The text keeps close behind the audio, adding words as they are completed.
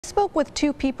spoke with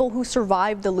two people who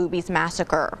survived the Luby's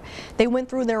massacre. They went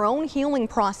through their own healing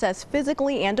process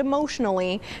physically and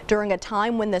emotionally during a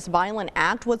time when this violent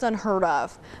act was unheard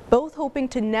of, both hoping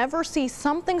to never see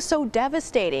something so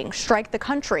devastating strike the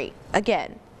country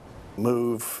again.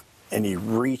 Move, and he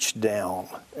reached down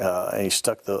and he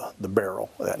stuck the barrel,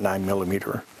 that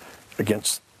 9mm,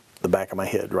 against the back of my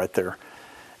head right there.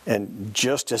 And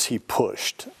just as he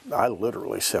pushed, I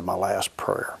literally said my last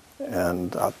prayer,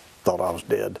 and I thought I was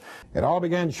dead. It all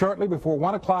began shortly before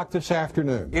 1 o'clock this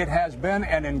afternoon. It has been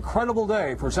an incredible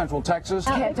day for Central Texas.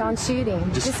 Kept on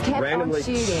shooting. Just kept on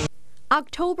shooting.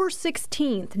 October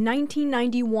 16th,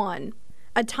 1991,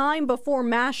 a time before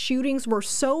mass shootings were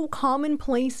so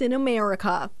commonplace in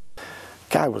America.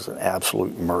 Guy was an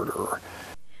absolute murderer.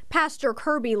 Pastor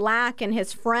Kirby Lack and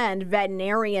his friend,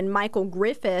 veterinarian Michael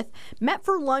Griffith, met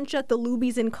for lunch at the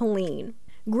Luby's in Killeen.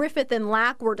 Griffith and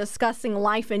Lack were discussing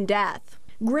life and death.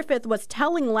 Griffith was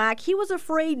telling Lack he was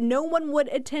afraid no one would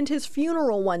attend his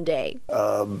funeral one day.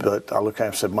 But I looked at him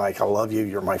and said, Mike, I love you.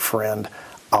 You're my friend.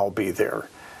 I'll be there.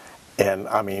 And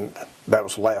I mean, that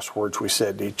was the last words we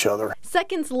said to each other.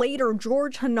 Seconds later,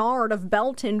 George Hennard of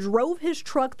Belton drove his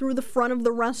truck through the front of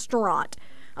the restaurant.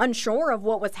 Unsure of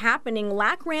what was happening,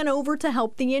 Lack ran over to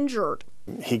help the injured.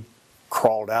 He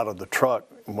crawled out of the truck,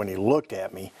 and when he looked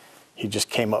at me, he just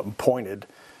came up and pointed.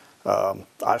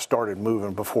 I started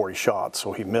moving before he shot,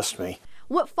 so he missed me.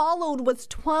 What followed was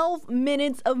 12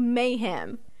 minutes of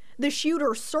mayhem. The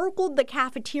shooter circled the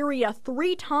cafeteria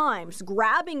 3 times,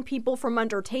 grabbing people from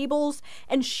under tables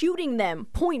and shooting them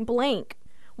point blank.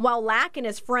 While Lack and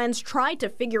his friends tried to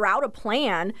figure out a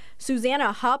plan,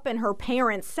 Susanna Hupp and her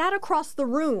parents sat across the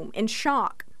room in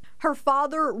shock. Her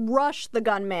father rushed the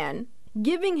gunman,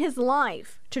 giving his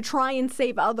life to try and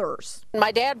save others.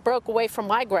 My dad broke away from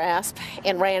my grasp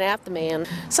and ran at the man.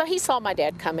 So he saw my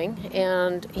dad coming,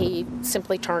 and he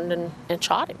simply turned and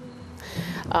shot him.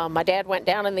 My dad went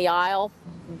down in the aisle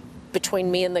between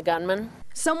me and the gunman.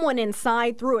 Someone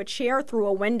inside threw a chair through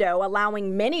a window,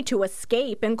 allowing many to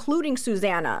escape, including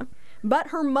Susanna. But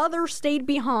her mother stayed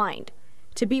behind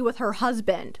to be with her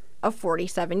husband of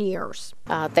 47 years.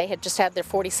 They had just had their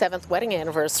 47th wedding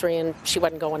anniversary, and she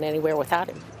wasn't going anywhere without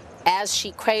him. As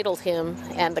she cradled him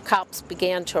and the cops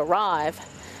began to arrive,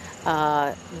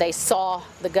 they saw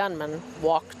the gunman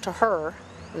walk to her,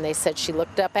 and they said she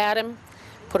looked up at him,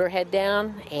 put her head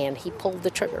down, and he pulled the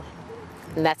trigger.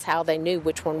 And that's how they knew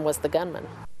which one was the gunman.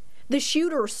 The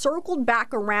shooter circled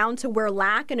back around to where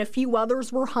Lack and a few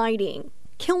others were hiding,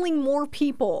 killing more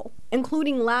people,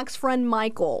 including Lack's friend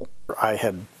Michael. I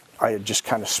had just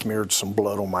kind of smeared some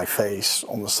blood on my face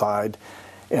on the side,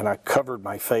 and I covered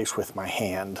my face with my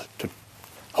hand,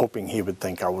 hoping he would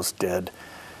think I was dead.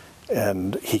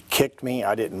 And he kicked me,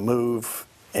 I didn't move,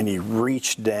 and he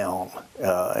reached down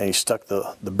and he stuck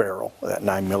the barrel, that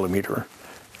 9mm,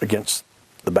 against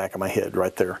the back of my head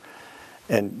right there.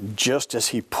 And just as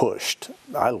he pushed,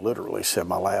 I literally said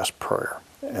my last prayer,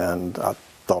 and I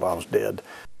thought I was dead.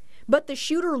 But the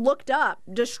shooter looked up,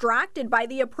 distracted by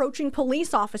the approaching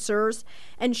police officers,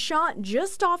 and shot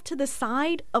just off to the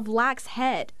side of Lack's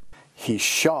head. He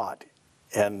shot,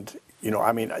 and you know,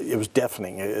 I mean, it was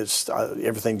deafening.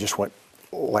 Everything just went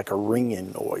like a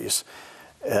ringing noise.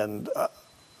 And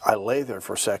I lay there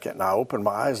for a second, and I opened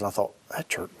my eyes, and I thought, that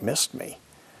jerk missed me.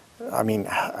 I mean,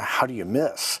 how do you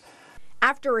miss?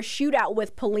 After a shootout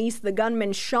with police, the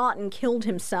gunman shot and killed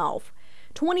himself.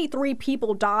 23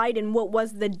 people died in what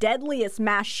was the deadliest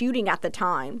mass shooting at the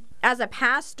time. As a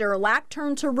pastor, Lack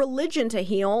turned to religion to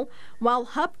heal, while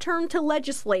Hupp turned to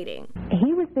legislating.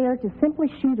 He was there to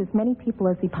simply shoot as many people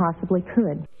as he possibly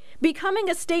could. Becoming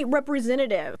a state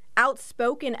representative,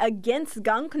 outspoken against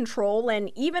gun control,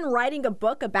 and even writing a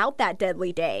book about that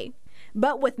deadly day.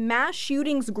 But with mass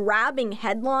shootings grabbing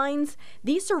headlines,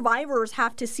 these survivors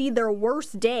have to see their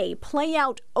worst day play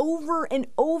out over and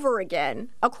over again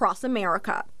across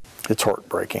America. It's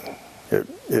heartbreaking. It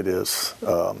is.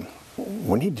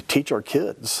 We need to teach our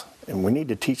kids, and we need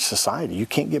to teach society. You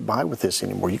can't get by with this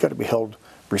anymore. You got to be held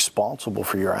responsible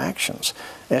for your actions.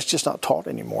 And it's just not taught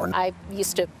anymore. I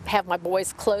used to have my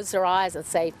boys close their eyes and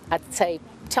I'd say,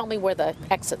 tell me where the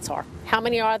exits are. How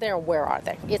many are there and where are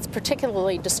they? It's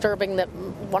particularly disturbing that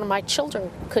one of my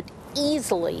children could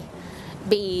easily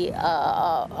be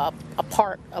a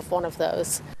part of one of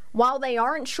those. While they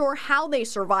aren't sure how they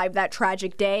survived that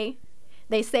tragic day,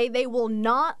 they say they will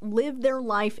not live their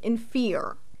life in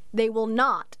fear. They will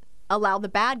not allow the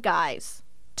bad guys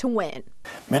to win.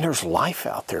 Man, there's life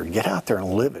out there. Get out there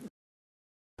and live it.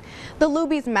 The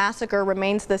Luby's massacre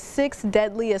remains the 6th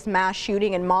deadliest mass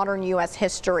shooting in modern U.S.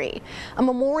 history. A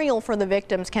memorial for the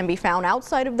victims can be found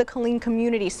outside of the Killeen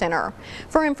Community Center.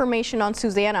 For information on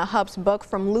Susanna Hupp's book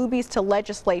From Luby's to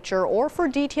Legislature, or for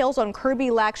details on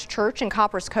Kirby Lax Church in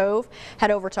Coppers Cove,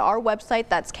 head over to our website,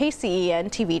 that's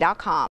kcentv.com.